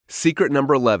Secret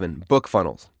number 11, book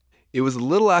funnels. It was a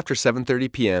little after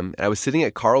 7:30 p.m., and I was sitting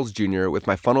at Carl's Jr. with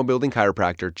my funnel-building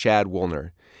chiropractor, Chad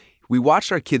Woolner. We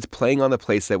watched our kids playing on the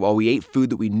playset while we ate food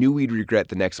that we knew we'd regret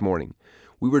the next morning.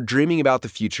 We were dreaming about the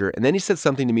future, and then he said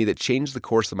something to me that changed the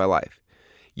course of my life.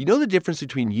 "You know the difference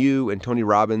between you and Tony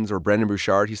Robbins or Brendon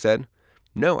Burchard?" he said.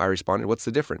 "No," I responded. "What's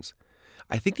the difference?"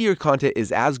 "I think that your content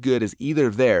is as good as either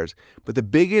of theirs, but the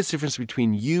biggest difference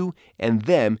between you and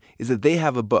them is that they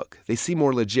have a book. They seem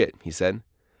more legit," he said.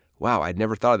 Wow, I'd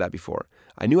never thought of that before.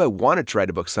 I knew I wanted to write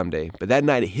a book someday, but that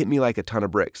night it hit me like a ton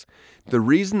of bricks. The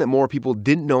reason that more people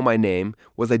didn't know my name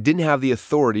was I didn't have the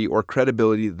authority or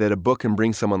credibility that a book can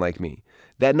bring someone like me.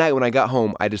 That night when I got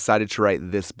home, I decided to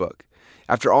write this book.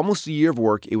 After almost a year of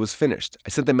work, it was finished. I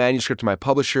sent the manuscript to my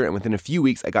publisher, and within a few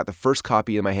weeks, I got the first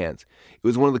copy in my hands. It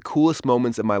was one of the coolest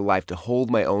moments of my life to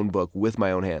hold my own book with my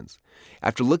own hands.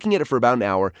 After looking at it for about an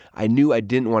hour, I knew I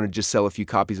didn't want to just sell a few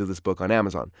copies of this book on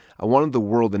Amazon. I wanted the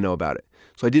world to know about it.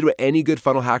 So I did what any good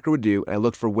funnel hacker would do, and I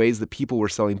looked for ways that people were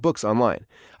selling books online.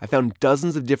 I found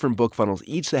dozens of different book funnels,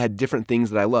 each that had different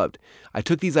things that I loved. I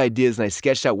took these ideas and I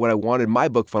sketched out what I wanted my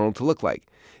book funnel to look like.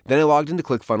 Then I logged into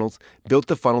ClickFunnels, built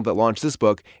the funnel that launched this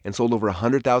book, and sold over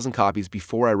 100,000 copies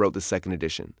before I wrote the second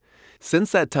edition.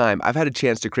 Since that time, I've had a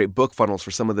chance to create book funnels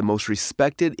for some of the most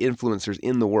respected influencers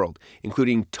in the world,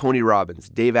 including Tony Robbins,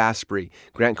 Dave Asprey,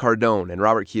 Grant Cardone, and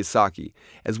Robert Kiyosaki,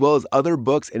 as well as other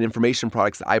books and information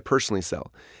products that I personally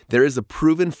sell. There is a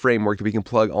proven framework that we can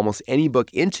plug almost any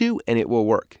book into, and it will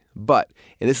work. But,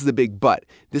 and this is a big but,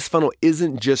 this funnel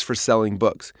isn't just for selling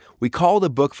books. We call it a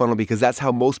book funnel because that's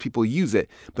how most people use it,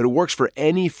 but it works for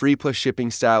any free plus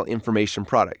shipping style information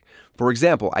product. For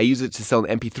example, I use it to sell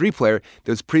an MP3 player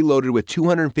that's preloaded with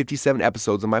 257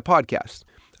 episodes of my podcast.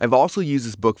 I've also used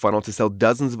this book funnel to sell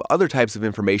dozens of other types of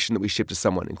information that we ship to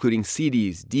someone, including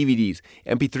CDs, DVDs,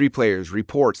 MP3 players,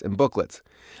 reports, and booklets.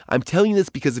 I'm telling you this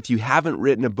because if you haven't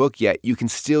written a book yet, you can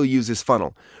still use this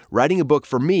funnel. Writing a book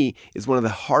for me is one of the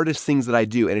hardest things that I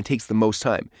do, and it takes the most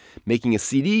time. Making a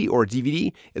CD or a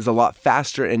DVD is a lot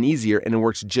faster and easier, and it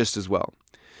works just as well.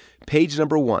 Page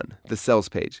number 1, the sales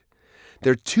page.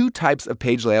 There are two types of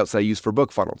page layouts that I use for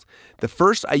book funnels. The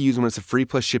first I use when it's a free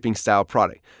plus shipping style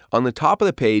product. On the top of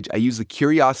the page, I use the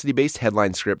curiosity-based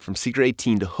headline script from Secret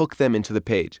 18 to hook them into the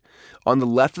page. On the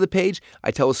left of the page, I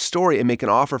tell a story and make an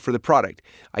offer for the product.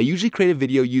 I usually create a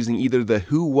video using either the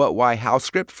who, what, why, how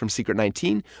script from Secret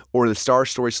 19 or the Star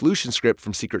Story Solution script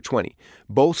from Secret 20.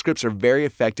 Both scripts are very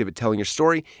effective at telling your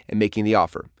story and making the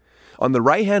offer. On the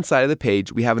right-hand side of the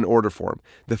page, we have an order form.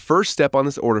 The first step on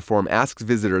this order form asks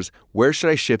visitors, where should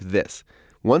I ship this?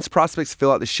 Once prospects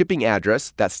fill out the shipping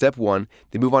address, that's step 1,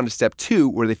 they move on to step 2,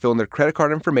 where they fill in their credit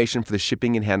card information for the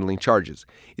shipping and handling charges.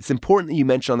 It's important that you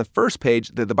mention on the first page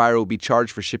that the buyer will be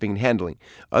charged for shipping and handling.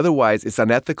 Otherwise, it's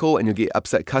unethical and you'll get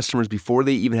upset customers before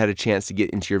they even had a chance to get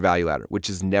into your value ladder, which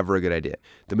is never a good idea.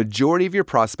 The majority of your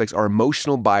prospects are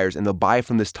emotional buyers and they'll buy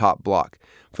from this top block.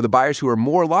 For the buyers who are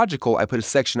more logical, I put a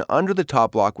section under the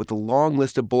top block with a long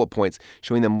list of bullet points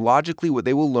showing them logically what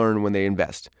they will learn when they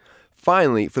invest.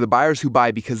 Finally, for the buyers who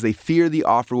buy because they fear the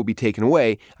offer will be taken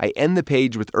away, I end the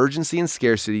page with urgency and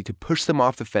scarcity to push them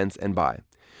off the fence and buy.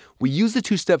 We use the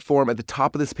two-step form at the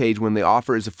top of this page when the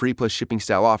offer is a free plus shipping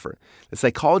style offer. The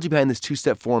psychology behind this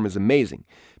two-step form is amazing.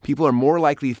 People are more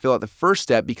likely to fill out the first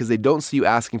step because they don't see you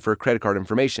asking for credit card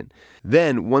information.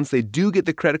 Then, once they do get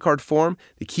the credit card form,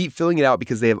 they keep filling it out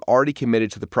because they have already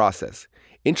committed to the process.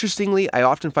 Interestingly, I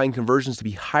often find conversions to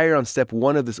be higher on step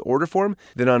 1 of this order form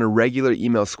than on a regular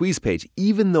email squeeze page,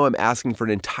 even though I'm asking for an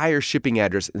entire shipping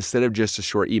address instead of just a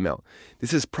short email.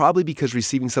 This is probably because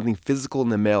receiving something physical in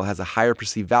the mail has a higher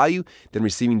perceived value than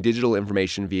receiving digital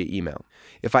information via email.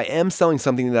 If I am selling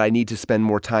something that I need to spend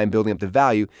more time building up the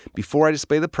value, before I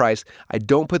display the price, I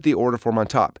don't put the order form on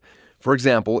top. For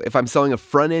example, if I'm selling a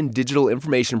front-end digital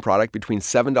information product between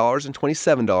 $7 and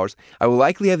 $27, I will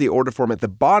likely have the order form at the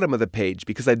bottom of the page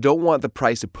because I don't want the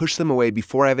price to push them away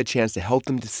before I have a chance to help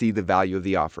them to see the value of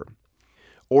the offer.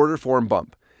 Order form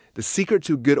bump. The secret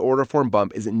to a good order form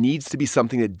bump is it needs to be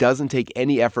something that doesn't take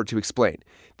any effort to explain.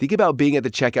 Think about being at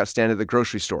the checkout stand at the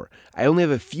grocery store. I only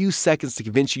have a few seconds to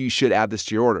convince you should add this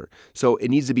to your order, so it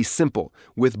needs to be simple.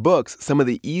 With books, some of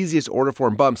the easiest order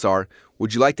form bumps are,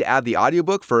 would you like to add the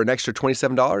audiobook for an extra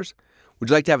 $27? Would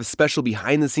you like to have a special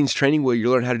behind-the-scenes training where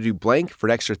you learn how to do blank for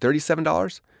an extra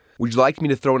 $37? Would you like me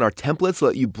to throw in our templates to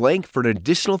let you blank for an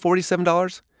additional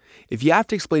 $47? If you have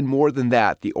to explain more than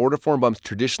that, the order form bumps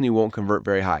traditionally won't convert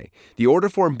very high. The order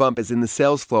form bump is in the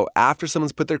sales flow after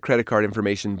someone's put their credit card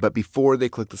information, but before they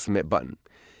click the submit button.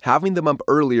 Having them up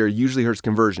earlier usually hurts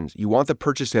conversions. You want the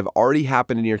purchase to have already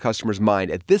happened in your customer's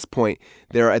mind. At this point,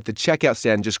 they're at the checkout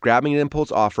stand just grabbing an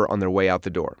impulse offer on their way out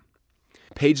the door.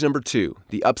 Page number 2,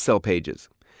 the upsell pages.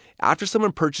 After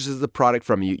someone purchases the product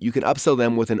from you, you can upsell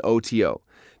them with an OTO.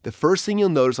 The first thing you'll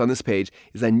notice on this page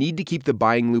is I need to keep the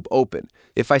buying loop open.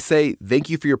 If I say, thank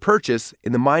you for your purchase,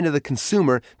 in the mind of the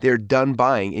consumer, they're done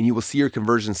buying and you will see your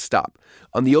conversions stop.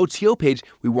 On the OTO page,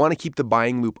 we want to keep the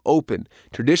buying loop open.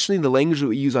 Traditionally, the language that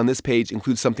we use on this page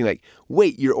includes something like,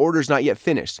 wait, your order's not yet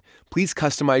finished. Please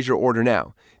customize your order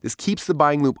now. This keeps the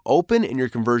buying loop open and your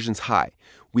conversions high.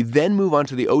 We then move on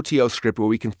to the OTO script where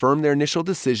we confirm their initial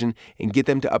decision and get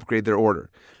them to upgrade their order.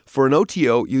 For an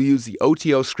OTO, you'll use the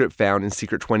OTO script found in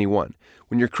Secret 21.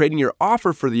 When you're creating your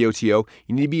offer for the OTO,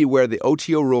 you need to be aware of the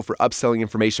OTO rule for upselling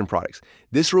information products.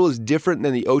 This rule is different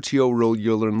than the OTO rule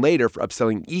you'll learn later for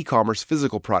upselling e-commerce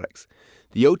physical products.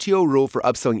 The OTO rule for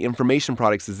upselling information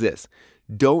products is this: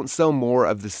 don't sell more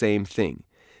of the same thing.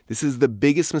 This is the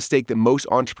biggest mistake that most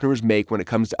entrepreneurs make when it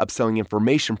comes to upselling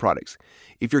information products.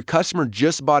 If your customer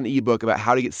just bought an ebook about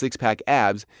how to get six-pack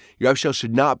abs, your upsell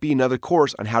should not be another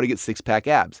course on how to get six-pack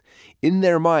abs. In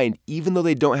their mind, even though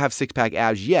they don't have six-pack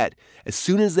abs yet, as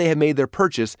soon as they have made their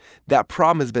purchase, that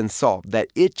problem has been solved, that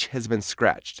itch has been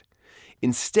scratched.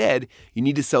 Instead, you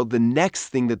need to sell the next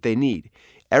thing that they need.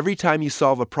 Every time you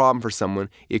solve a problem for someone,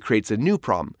 it creates a new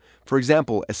problem. For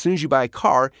example, as soon as you buy a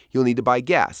car, you'll need to buy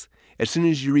gas. As soon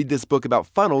as you read this book about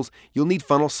funnels, you'll need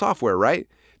funnel software, right?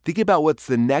 Think about what's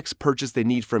the next purchase they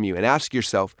need from you and ask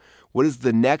yourself, what is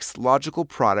the next logical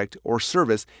product or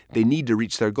service they need to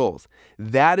reach their goals?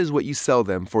 That is what you sell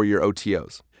them for your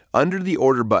OTOs. Under the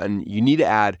order button, you need to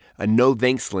add a no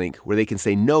thanks link where they can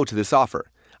say no to this offer.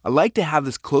 I like to have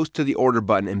this close to the order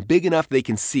button and big enough they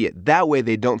can see it. That way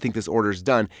they don't think this order is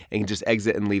done and can just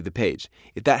exit and leave the page.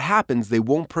 If that happens, they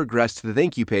won't progress to the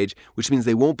thank you page, which means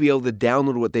they won't be able to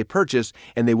download what they purchased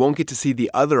and they won't get to see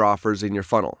the other offers in your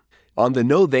funnel. On the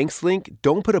no thanks link,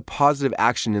 don't put a positive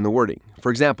action in the wording. For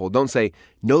example, don't say,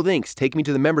 no thanks, take me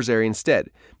to the members area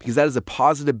instead, because that is a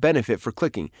positive benefit for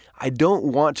clicking. I don't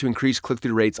want to increase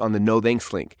click-through rates on the no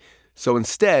thanks link. So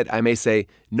instead, I may say,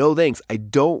 no thanks, I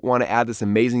don't want to add this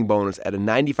amazing bonus at a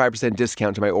 95%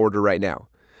 discount to my order right now.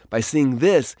 By seeing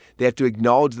this, they have to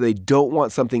acknowledge that they don't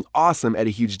want something awesome at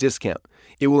a huge discount.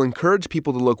 It will encourage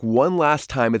people to look one last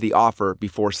time at the offer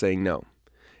before saying no.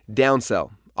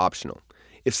 Downsell, optional.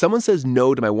 If someone says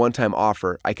no to my one-time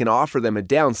offer, I can offer them a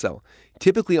downsell.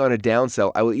 Typically on a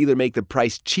downsell, I will either make the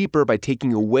price cheaper by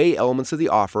taking away elements of the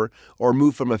offer or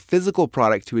move from a physical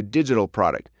product to a digital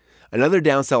product. Another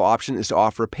downsell option is to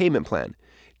offer a payment plan.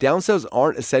 Downsells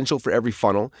aren't essential for every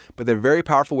funnel, but they're a very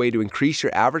powerful way to increase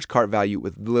your average cart value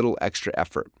with little extra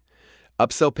effort.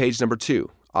 Upsell page number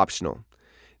 2, optional.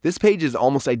 This page is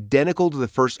almost identical to the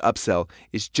first upsell.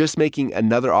 It's just making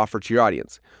another offer to your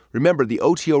audience. Remember, the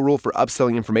OTO rule for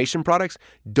upselling information products: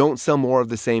 don't sell more of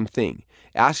the same thing.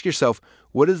 Ask yourself,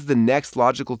 what is the next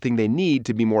logical thing they need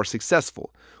to be more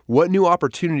successful? What new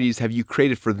opportunities have you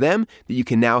created for them that you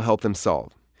can now help them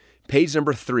solve? Page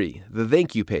number 3, the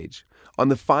thank you page. On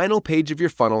the final page of your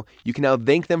funnel, you can now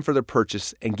thank them for their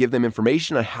purchase and give them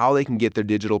information on how they can get their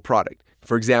digital product.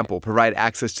 For example, provide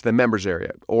access to the members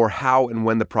area or how and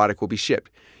when the product will be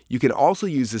shipped. You can also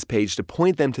use this page to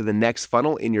point them to the next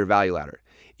funnel in your value ladder.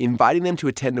 Inviting them to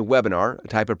attend a webinar, a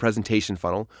type of presentation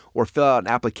funnel, or fill out an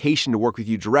application to work with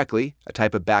you directly, a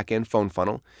type of back-end phone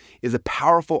funnel, is a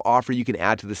powerful offer you can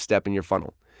add to this step in your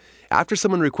funnel. After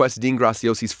someone requests Dean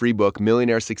Graciosi's free book,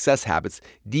 Millionaire Success Habits,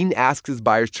 Dean asks his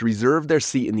buyers to reserve their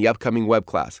seat in the upcoming web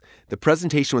class. The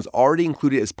presentation was already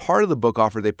included as part of the book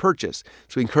offer they purchased,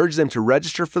 so he encourages them to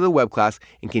register for the web class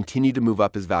and continue to move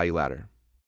up his value ladder.